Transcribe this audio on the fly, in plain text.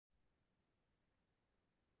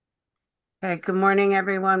Okay, good morning,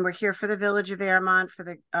 everyone. We're here for the Village of Airmont for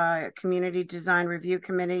the Community Design Review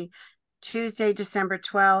Committee, Tuesday, December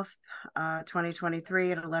 12th,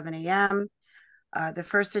 2023 at 11 a.m. The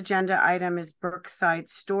first agenda item is Brookside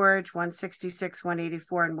Storage, 166,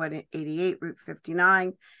 184, and 188, Route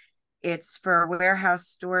 59. It's for warehouse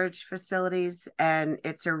storage facilities, and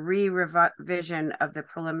it's a revision of the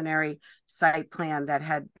preliminary site plan that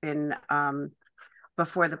had been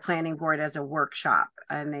before the planning board as a workshop,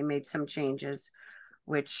 and they made some changes,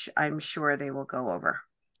 which I'm sure they will go over.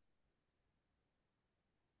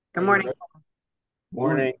 Good morning.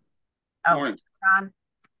 Morning. Oh, Morning. Ron.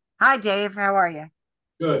 Hi, Dave. How are you?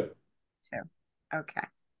 Good. Too. Okay.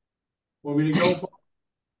 Want me to go, Paul?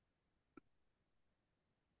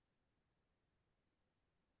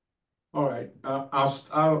 All right.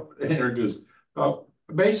 I'll introduce.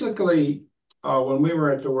 Basically, when we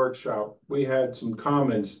were at the workshop, we had some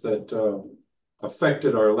comments that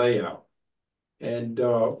affected our layout, and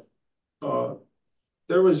there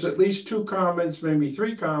was at least 2 comments, maybe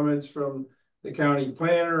 3 comments from the county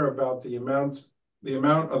planner about the amount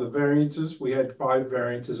of the variances. We had 5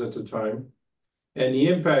 variances at the time, and the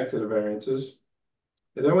impact of the variances.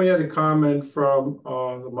 And then we had a comment from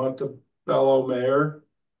the Montebello mayor,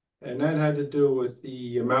 and that had to do with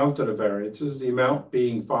the amount of the variances, the amount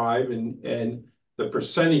being 5 and the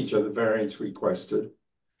percentage of the variance requested.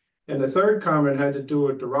 And the third comment had to do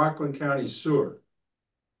with the Rockland County sewer.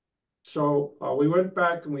 So we went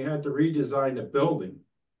back and we had to redesign the building.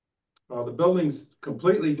 The building's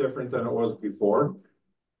completely different than it was before.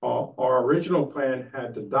 Our original plan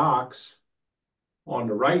had the docks on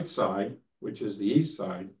the right side, which is the east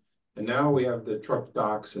side, and now we have the truck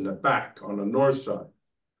docks in the back on the north side.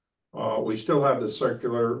 We still have the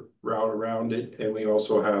circular route around it, and we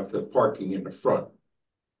also have the parking in the front.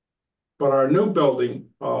 But our new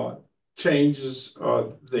building changes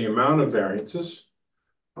the amount of variances.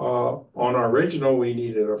 On our original, we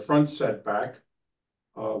needed a front setback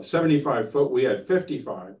of 75 foot. We had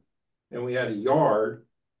 55, and we had a yard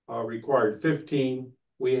required 15.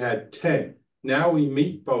 We had 10. Now we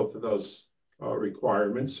meet both of those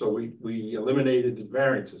requirements, so we eliminated the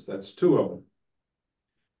variances. That's 2 of them.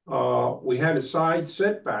 We had a side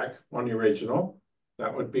setback on the original.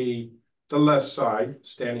 That would be the left side,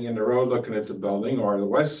 standing in the road looking at the building, or the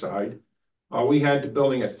west side. We had the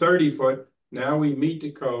building at 30 foot. Now we meet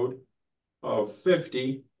the code of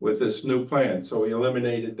 50 with this new plan, so we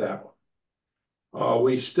eliminated that one.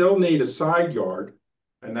 We still need a side yard,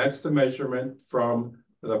 and that's the measurement from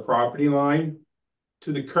the property line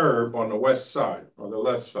to the curb on the west side or the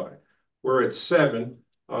left side. We're at 7.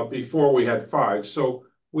 Before we had 5. So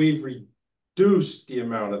we've reduced the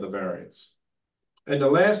amount of the variance. And the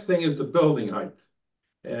last thing is the building height.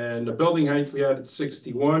 And the building height we had at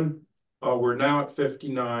 61. We're now at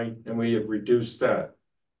 59, and we have reduced that.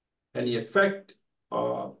 And the effect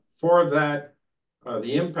for that,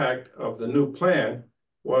 the impact of the new plan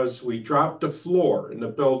was we dropped the floor in the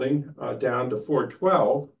building down to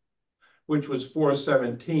 412, which was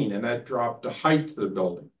 417, and that dropped the height of the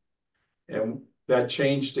building. And that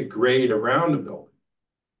changed the grade around the building.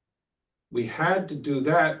 We had to do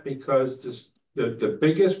that because the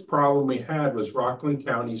biggest problem we had was Rockland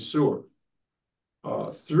County sewer.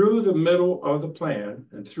 Through the middle of the plan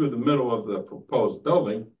and through the middle of the proposed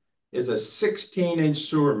building is a 16-inch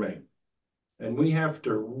sewer main. And we have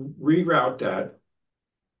to reroute that,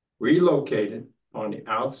 relocate it on the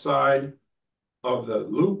outside of the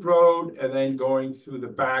loop road, and then going through the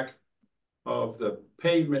back of the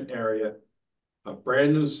pavement area, a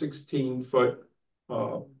brand new 16-foot,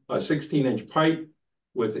 a 16-inch pipe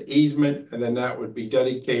with the easement, and then that would be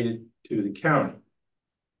dedicated to the county.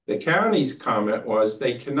 The county's comment was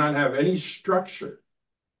they cannot have any structure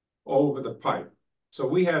over the pipe. So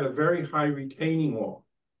we had a very high retaining wall,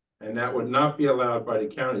 and that would not be allowed by the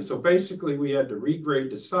county. So basically we had to regrade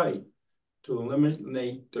the site to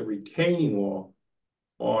eliminate the retaining wall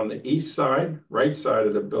on the east side, right side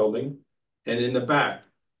of the building, and in the back,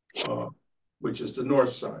 which is the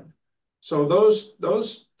north side. So those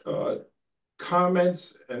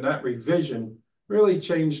comments and that revision really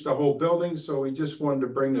changed the whole building. So we just wanted to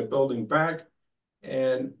bring the building back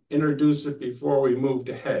and introduce it before we moved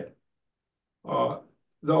ahead.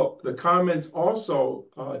 Though the comments also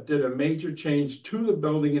did a major change to the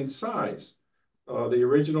building in size. The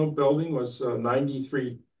original building was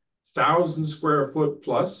 93,000 square foot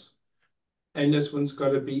plus, and this one's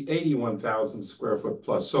going to be 81,000 square foot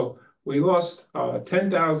plus. So we lost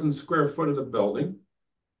 10,000 square foot of the building,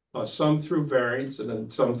 some through variance and then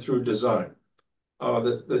some through design.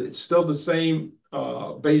 It's still the same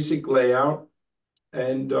basic layout,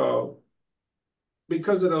 and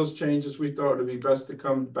because of those changes, we thought it'd be best to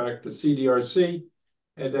come back to CDRC.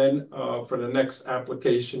 And then for the next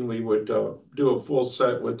application, we would do a full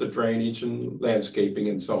set with the drainage and landscaping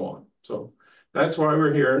and so on. So that's why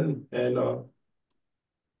we're here, and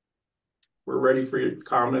we're ready for your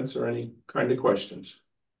comments or any kind of questions.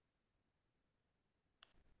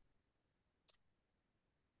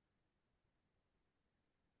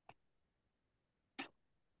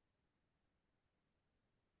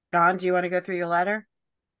 John, do you want to go through your letter?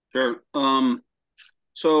 Sure.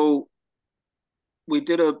 So we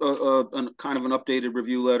did a kind of an updated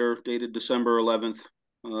review letter dated December 11th.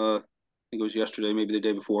 I think it was yesterday, maybe the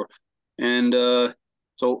day before. And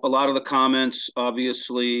so a lot of the comments,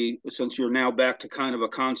 obviously, since you're now back to kind of a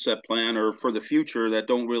concept plan or for the future that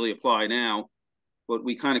don't really apply now, but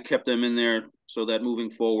we kind of kept them in there so that moving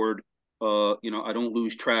forward, I don't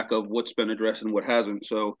lose track of what's been addressed and what hasn't.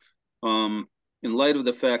 So in light of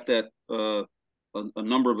the fact that a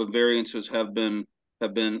number of variances have been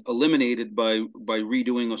eliminated by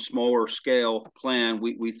redoing a smaller scale plan,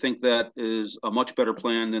 we think that is a much better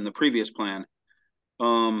plan than the previous plan.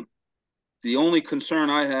 The only concern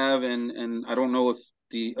I have, and I don't know if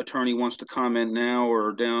the attorney wants to comment now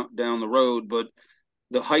or down the road, but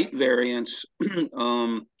the height variance,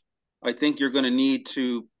 I think you're going to need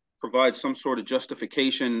to provide some sort of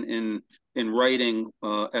justification in writing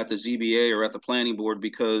at the ZBA or at the planning board,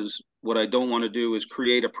 because what I don't want to do is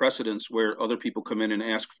create a precedence where other people come in and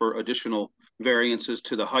ask for additional variances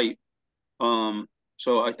to the height.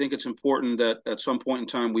 So I think it's important that at some point in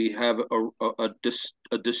time we have a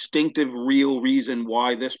distinctive, real reason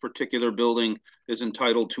why this particular building is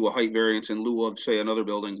entitled to a height variance in lieu of, say, another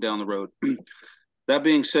building down the road. That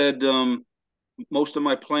being said, most of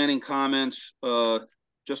my planning comments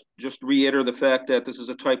just reiterate the fact that this is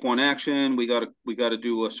a type 1 action. We got to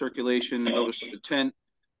do a circulation notice of intent,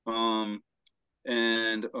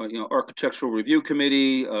 and architectural review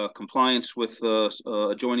committee, compliance with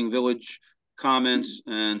adjoining village comments,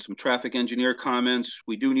 and some traffic engineer comments.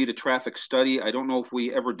 We do need a traffic study. I don't know if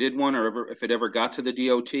we ever did one or if it ever got to the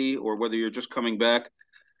DOT or whether you're just coming back.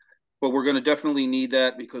 But we're going to definitely need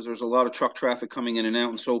that because there's a lot of truck traffic coming in and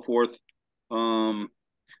out and so forth. And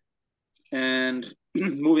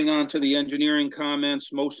moving on to the engineering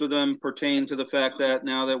comments, most of them pertain to the fact that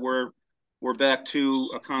now that we're back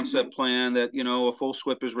to a concept plan, that a full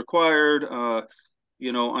SWIP is required.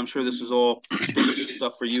 I'm sure this is all standard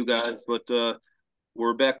stuff for you guys, but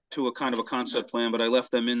we're back to a kind of a concept plan. But I left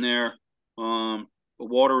them in there.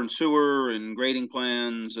 Water and sewer and grading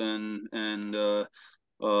plans and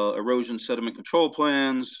erosion sediment control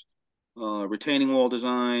plans, retaining wall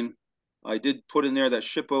design. I did put in there that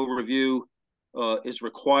SHPO review is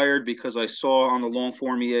required because I saw on the long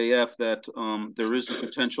form EAF that there is the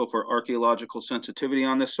potential for archaeological sensitivity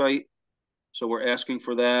on this site. So we're asking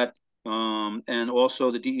for that. And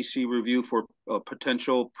also the DEC review for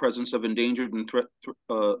potential presence of endangered and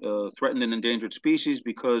threatened and endangered species,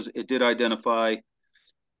 because it did identify,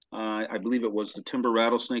 I believe it was the timber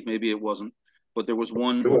rattlesnake, maybe it wasn't, but there was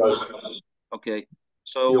one. It was. Okay,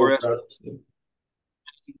 so we're asking,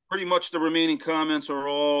 pretty much the remaining comments are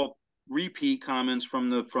all repeat comments from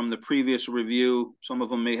the previous review. Some of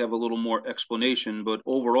them may have a little more explanation, but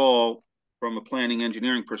overall, from a planning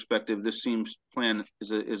engineering perspective, this seems plan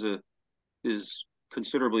is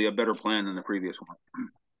considerably a better plan than the previous one.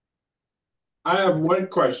 I have one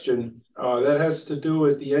question that has to do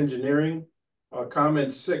with the engineering.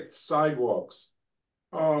 Comment 6, sidewalks.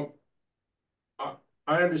 I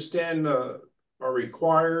understand are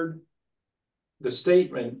required, the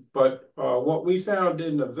statement, but what we found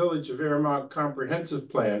in the Village of Airmont Comprehensive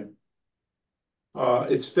Plan,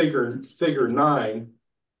 it's figure 9,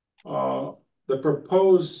 the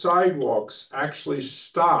proposed sidewalks actually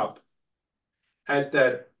stop at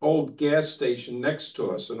that old gas station next to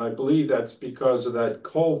us, and I believe that's because of that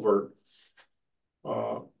culvert.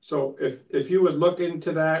 So if you would look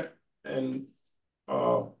into that, and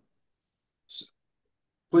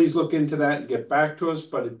please look into that and get back to us,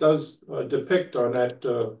 but it does depict on that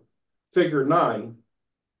figure 9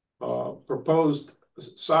 proposed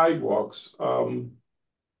sidewalks.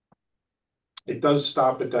 It does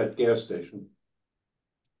stop at that gas station.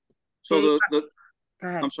 So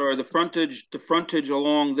I'm sorry, the frontage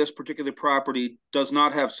along this particular property does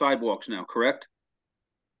not have sidewalks now, correct?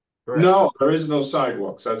 Correct. No, there is no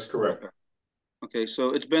sidewalks. That's correct. Okay,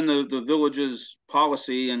 so it's been the village's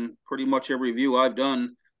policy, and pretty much every review I've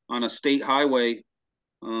done on a state highway,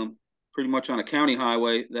 pretty much on a county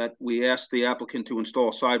highway, that we ask the applicant to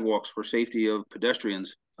install sidewalks for safety of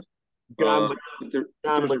pedestrians. John,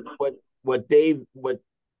 but what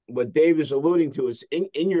what Dave is alluding to is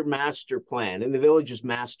in your master plan, in the village's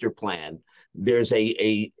master plan, there's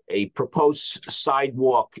a proposed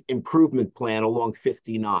sidewalk improvement plan along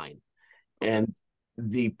 59. And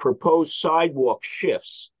the proposed sidewalk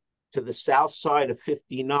shifts to the south side of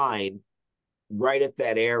 59, right at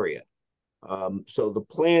that area. So the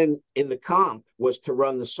plan in the comp was to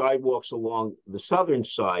run the sidewalks along the southern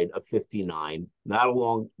side of 59, not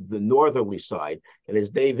along the northerly side. And as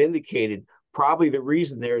Dave indicated, probably the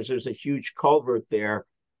reason there's a huge culvert there,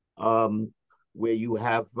 where you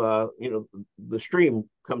have, the stream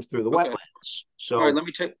comes through the wetlands. So, all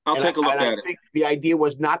right, I'll take a look at it. I think the idea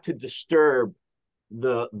was not to disturb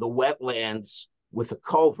the wetlands with a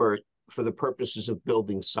culvert for the purposes of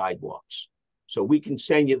building sidewalks. So we can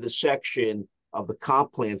send you the section of the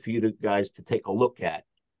comp plan for you guys to take a look at.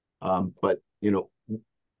 But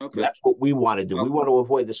that's what we want to do. We want to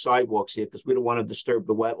avoid the sidewalks here because we don't want to disturb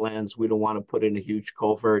the wetlands. We don't want to put in a huge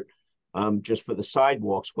culvert just for the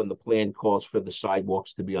sidewalks when the plan calls for the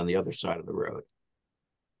sidewalks to be on the other side of the road.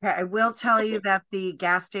 I will tell you that the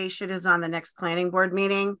gas station is on the next planning board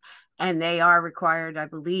meeting, and they are required, I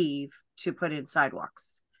believe, to put in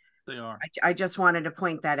sidewalks. They are. I just wanted to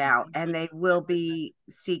point that out, and they will be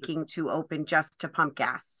seeking to open just to pump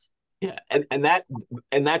gas. Yeah, and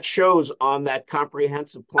that shows on that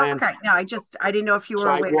comprehensive plan. Okay, no, I didn't know if you were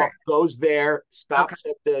sidewalk aware. Goes there, stops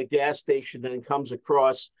at the gas station, then comes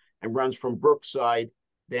across and runs from Brookside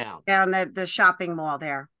down the shopping mall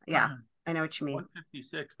there. Yeah, I know what you mean.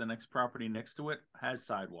 156, the next property next to it, has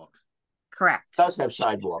sidewalks. Correct. It does have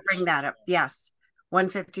sidewalks. Bring that up. Yes.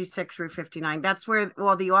 156 Route 59. That's where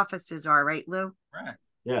all the offices are, right, Lou? Correct.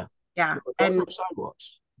 Yeah. Yeah. It does have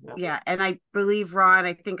sidewalks. Yeah. And I believe, Ron,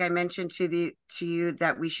 I think I mentioned to you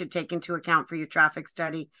that we should take into account for your traffic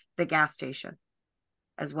study the gas station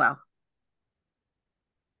as well.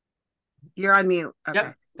 You're on mute. Okay.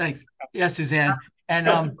 Yep. Thanks. Yes, Suzanne.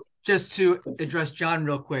 And just to address John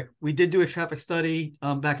real quick, we did do a traffic study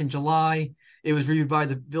back in July. It was reviewed by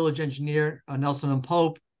the village engineer, Nelson and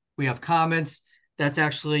Pope. We have comments. That's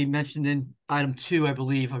actually mentioned in item 2, I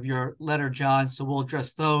believe, of your letter, John. So we'll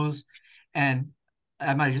address those. And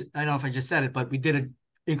I don't know if I just said it, but we did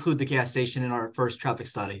include the gas station in our first traffic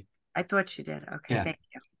study. I thought you did. Okay, yeah. Thank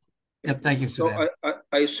you. Yep, thank you, Suzanne. So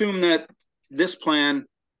I assume that this plan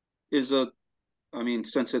is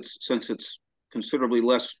since it's considerably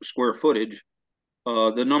less square footage,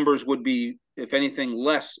 the numbers would be, if anything,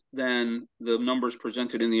 less than the numbers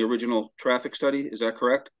presented in the original traffic study. Is that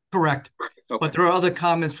correct? Correct. Okay. But there are other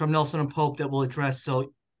comments from Nelson and Pope that we'll address.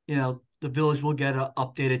 So, the village will get an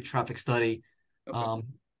updated traffic study to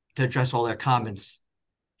address all their comments.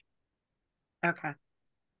 Okay.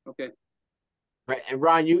 Right. And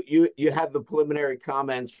Ron, you have the preliminary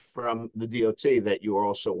comments from the DOT that you are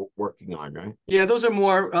also working on, right? Yeah, those are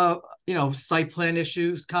more, site plan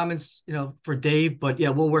issues, comments, for Dave. But yeah,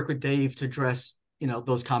 we'll work with Dave to address,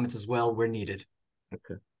 those comments as well where needed.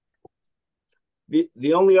 Okay.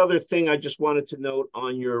 The only other thing I just wanted to note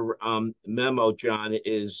on your memo, John,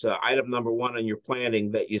 is item number 1 on your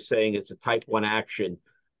planning that you're saying it's a type 1 action.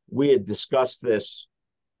 We had discussed this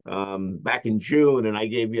back in June, and I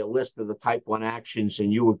gave you a list of the type 1 actions,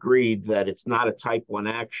 and you agreed that it's not a type 1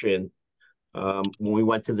 action when we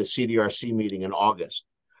went to the CDRC meeting in August.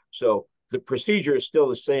 So the procedure is still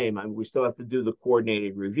the same. I mean, we still have to do the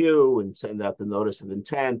coordinated review and send out the notice of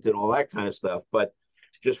intent and all that kind of stuff. But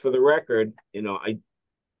just for the record,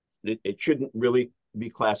 it shouldn't really be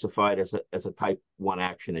classified as a type 1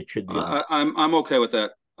 action. It should be. I'm okay with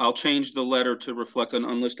that. I'll change the letter to reflect an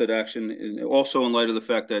unlisted action, also in light of the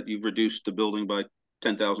fact that you've reduced the building by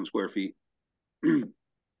 10,000 square feet.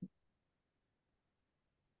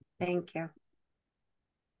 Thank you.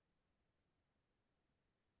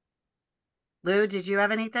 Lou, did you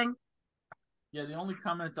have anything? Yeah, the only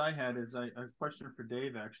comment I had is a question for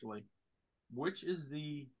Dave, actually. Which is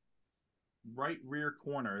the right rear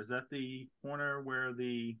corner? Is that the corner where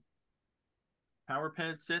the power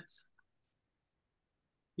pad sits?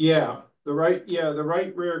 Yeah, the right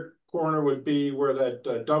rear corner would be where that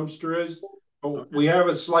dumpster is. Oh, we have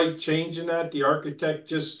a slight change in that. The architect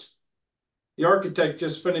just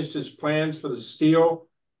finished his plans for the steel.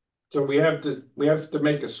 So we have to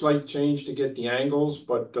make a slight change to get the angles,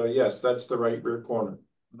 but yes, that's the right rear corner.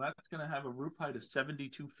 That's going to have a roof height of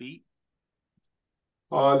 72 feet.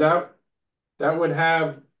 That would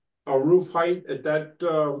have a roof height at that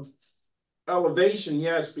elevation,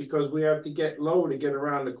 yes, because we have to get low to get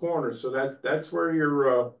around the corner. So that's where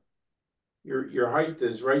your height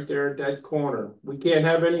is, right there at that corner. We can't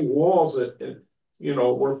have any walls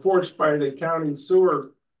we're forced by the county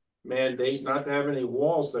sewer mandate not to have any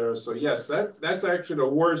walls there. So yes, that's actually the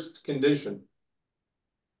worst condition.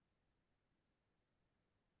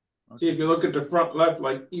 See, if you look at the front left,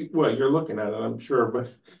 like, well, you're looking at it, I'm sure, but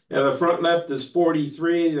yeah, the front left is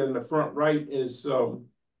 43, and the front right is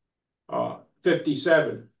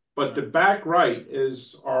 57. But the back right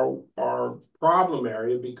is our problem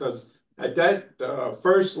area, because at that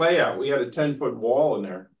first layout, we had a 10-foot wall in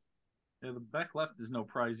there. Yeah, the back left is no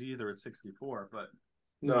prize either at 64, but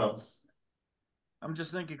No. I'm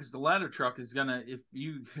just thinking because the ladder truck is gonna, if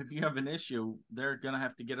you have an issue, they're gonna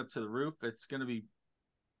have to get up to the roof. It's gonna be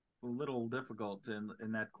a little difficult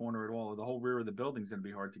in that corner at all. The whole rear of the building's gonna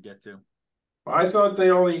be hard to get to. I thought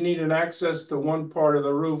they only needed access to one part of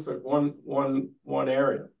the roof at one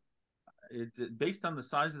area. It's based on the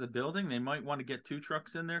size of the building. They might want to get 2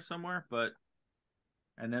 trucks in there somewhere, but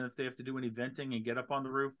and then if they have to do any venting and get up on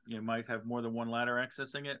the roof, you might have more than one ladder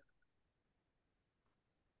accessing it.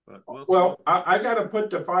 But well, I got to put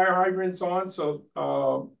the fire hydrants on,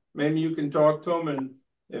 so maybe you can talk to them, and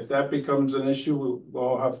if that becomes an issue,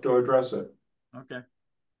 we'll have to address it. Okay.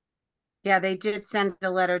 Yeah, they did send a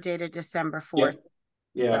letter dated December 4th.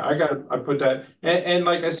 Yeah, so. I put that, and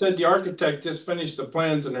like I said, the architect just finished the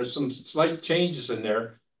plans, and there's some slight changes in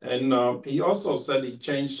there. And he also said he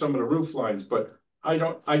changed some of the roof lines, but I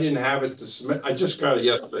didn't have it to submit. I just got it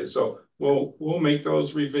yesterday, so we'll make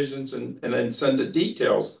those revisions and then send the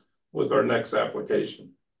details with our next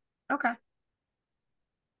application. Okay.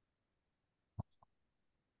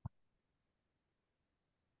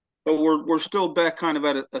 But we're still back kind of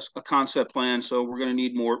at a concept plan, so we're going to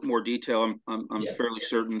need more detail. I'm fairly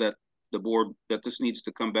certain that the board that this needs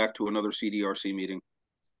to come back to another CDRC meeting.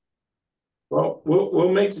 Well,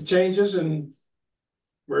 we'll make the changes, and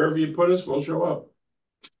wherever you put us, we'll show up.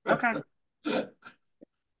 Okay.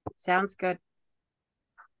 Sounds good.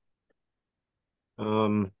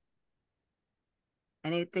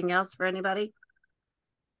 Anything else for anybody?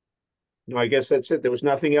 No, I guess that's it. There was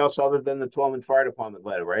nothing else other than the Tallman Fire Department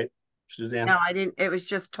letter, right, Suzanne? No, I didn't. It was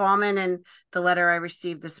just Tallman and the letter I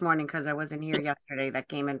received this morning because I wasn't here yesterday. That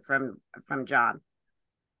came in from John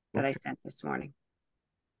that I sent this morning.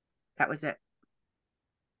 That was it.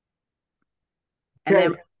 And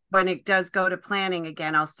then when it does go to planning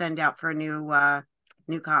again, I'll send out for new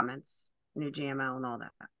comments, new GML and all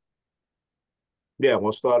that. Yeah,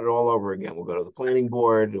 we'll start it all over again. We'll go to the planning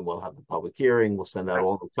board and we'll have the public hearing. We'll send out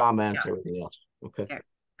all the comments, everything else. Okay. Yeah,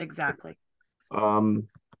 exactly. All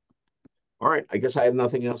right. I guess I have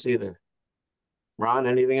nothing else either. Ron,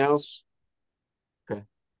 anything else? Okay.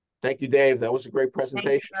 Thank you, Dave. That was a great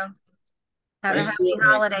presentation. Have a happy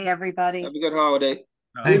holiday, everybody. Have a good holiday.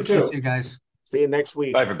 Thanks, you guys. See you next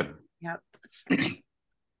week. Bye, everybody. Yep.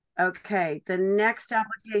 Okay, the next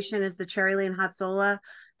application is the Cherry Lane Hotzola,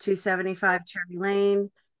 275 Cherry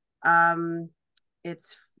Lane.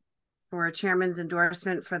 It's for a chairman's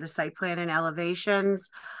endorsement for the site plan and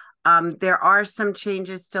elevations. There are some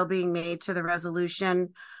changes still being made to the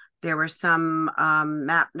resolution. There were some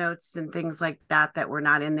map notes and things like that that were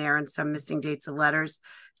not in there, and some missing dates of letters.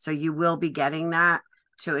 So you will be getting that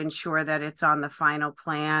to ensure that it's on the final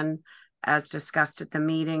plan as discussed at the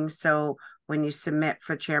meeting. So when you submit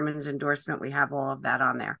for chairman's endorsement, we have all of that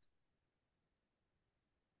on there.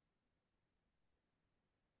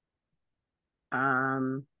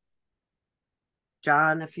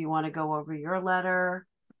 John, if you want to go over your letter.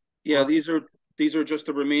 Yeah, these are just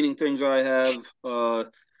the remaining things I have.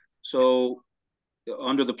 So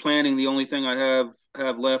under the planning, the only thing I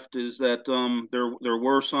have left is that there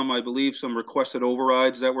were some, I believe, some requested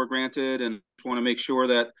overrides that were granted, and just want to make sure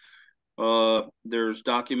that there's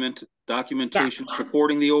documentation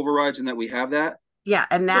supporting the overrides and that we have that. Yeah,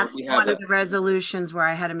 and that's one of the resolutions where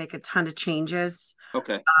I had to make a ton of changes.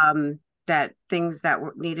 Okay. That things that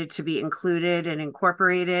were needed to be included and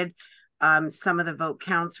incorporated. Some of the vote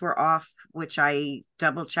counts were off, which I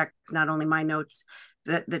double checked, not only my notes,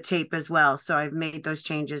 the tape as well. So I've made those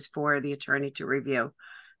changes for the attorney to review.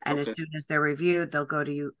 And as soon as they're reviewed, they'll go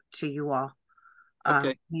to you all,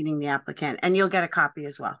 meaning the applicant, and you'll get a copy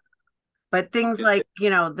as well. But things like, you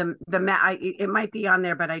know, it might be on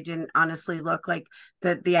there, but I didn't honestly look, like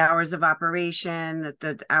the hours of operation,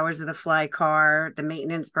 the hours of the fly car, the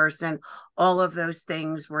maintenance person, all of those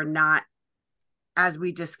things were not, as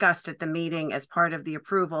we discussed at the meeting as part of the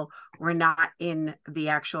approval, were not in the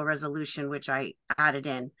actual resolution, which I added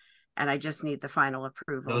in, and I just need the final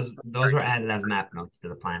approval. Those were added as map notes to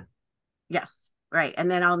the plan. Yes, right. And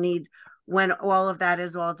then I'll need, when all of that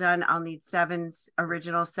is all done, I'll need 7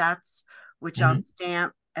 original sets, which I'll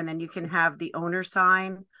stamp, and then you can have the owner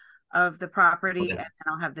sign of the property, and then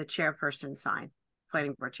I'll have the chairperson sign,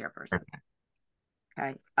 planning board chairperson.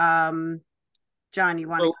 Okay. John, you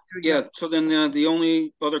want to So, go through yeah, so then the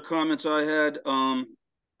only other comments I had,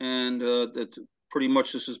 and that's pretty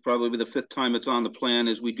much, this is probably the fifth time it's on the plan,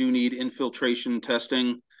 is we do need infiltration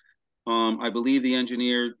testing. I believe the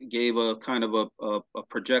engineer gave a kind of a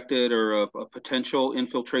projected or a potential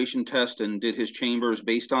infiltration test and did his chambers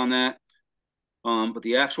based on that. But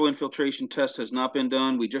the actual infiltration test has not been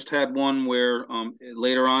done. We just had one where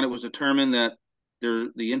later on it was determined that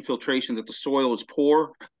the infiltration, that the soil is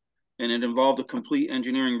poor, and it involved a complete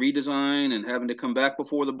engineering redesign and having to come back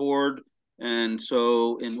before the board. And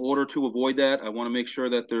so in order to avoid that, I want to make sure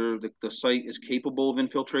that the site is capable of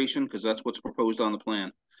infiltration, because that's what's proposed on the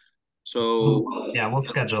plan. So yeah, we'll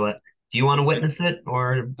schedule it. Do you want to witness it,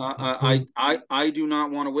 or I do not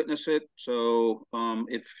want to witness it. So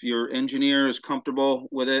if your engineer is comfortable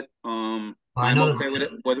with it, Well, I'm okay with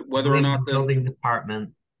it. Whether or not the building department,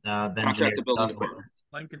 the engineer contact the building does department. witness.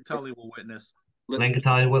 Lincoln Tully will witness. Lincoln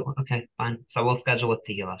Tully will. Okay, fine. So we'll schedule with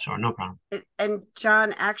Tequila. Sure, no problem. And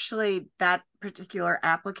John, actually, that particular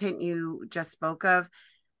applicant you just spoke of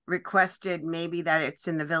requested maybe that it's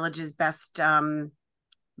in the village's best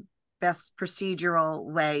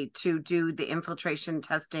procedural way to do the infiltration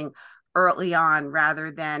testing early on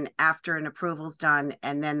rather than after an approval's done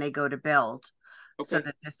and then they go to build. Okay. So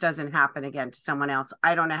that this doesn't happen again to someone else.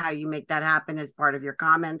 I don't know how you make that happen as part of your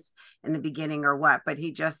comments in the beginning or what, but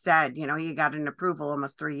he just said, you know, you got an approval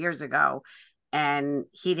almost 3 years ago and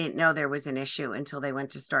he didn't know there was an issue until they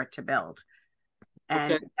went to start to build.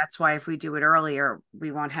 And that's why if we do it earlier,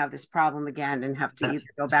 we won't have this problem again and have to either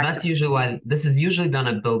go back. So that's usually why this is usually done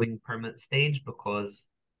at building permit stage, because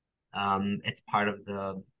it's part of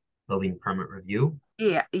the building permit review.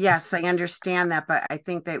 Yeah, yes, I understand that, but I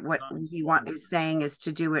think that what he is saying is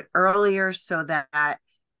to do it earlier so that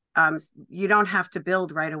you don't have to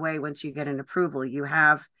build right away once you get an approval. You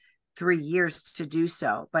have 3 years to do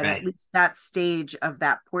so, but at least that stage of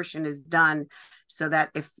that portion is done so that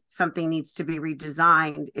if something needs to be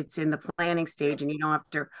redesigned, it's in the planning stage and you don't have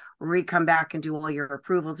to come back and do all your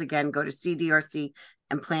approvals again, go to CDRC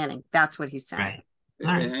and planning. That's what he's saying.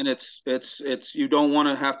 Right. And it's you don't want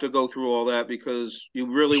to have to go through all that, because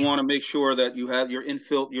you really want to make sure that you have your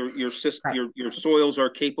your system, your soils are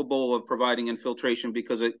capable of providing infiltration,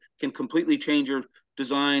 because it can completely change your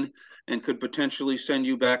design and could potentially send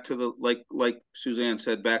you back to the like Suzanne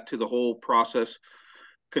said, back to the whole process,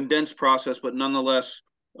 condensed process, but nonetheless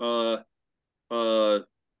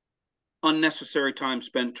unnecessary time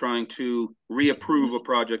spent trying to reapprove a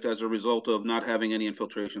project as a result of not having any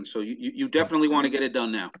infiltration. So you definitely want to get it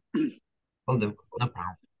done now. Will do. No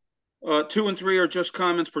problem. 2 and 3 are just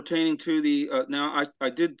comments pertaining to the now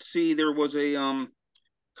I did see there was a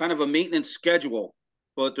kind of a maintenance schedule,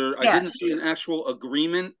 but I didn't see an actual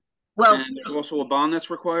agreement. Well, and there's also a bond that's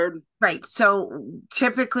required. Right. So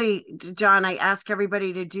typically, John, I ask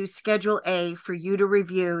everybody to do Schedule A for you to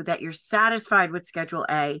review that you're satisfied with Schedule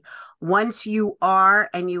A. Once you are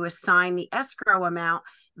and you assign the escrow amount,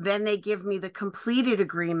 then they give me the completed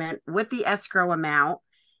agreement with the escrow amount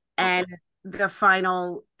and the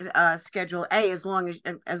final Schedule A, as long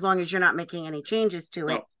as you're not making any changes to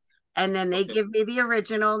it. And then they give me the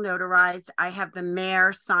original notarized. I have the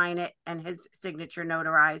mayor sign it and his signature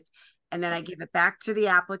notarized. And then I give it back to the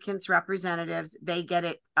applicant's representatives. They get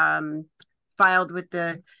it filed with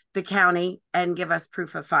the county and give us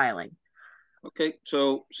proof of filing. Okay,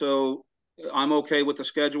 so I'm okay with the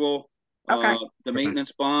schedule. Okay. The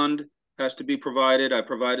maintenance bond has to be provided. I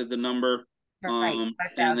provided the number. Right.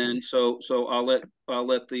 And then so I'll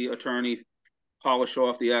let the attorney polish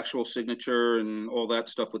off the actual signature and all that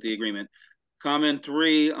stuff with the agreement. Comment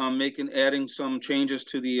 3, I'm adding some changes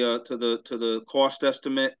to the cost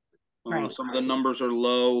estimate. Some of the numbers are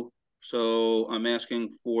low, so I'm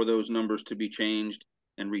asking for those numbers to be changed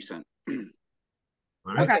and resent.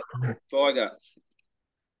 Okay. That's all I got.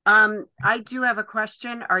 I do have a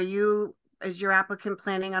question. Is your applicant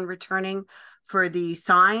planning on returning for the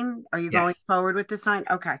sign? Are you going forward with the sign?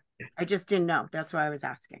 Okay. Yes. I just didn't know. That's why I was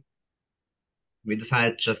asking. We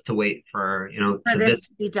decided just to wait for this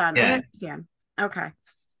to be done. Yeah. I understand. Okay.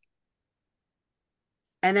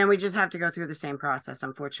 And then we just have to go through the same process,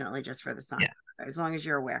 unfortunately, just for the sign. Yeah. As long as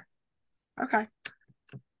you're aware. Okay.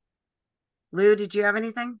 Lou, did you have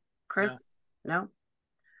anything? Chris? No?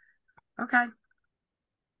 Okay.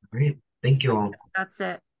 Great. Thank you all. That's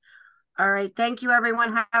it. All right. Thank you,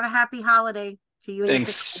 everyone. Have a happy holiday to you.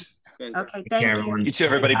 Thanks. And your okay. Thank you. You too,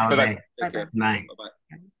 everybody. Bye-bye. Bye-bye. Bye.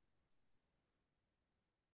 Bye-bye.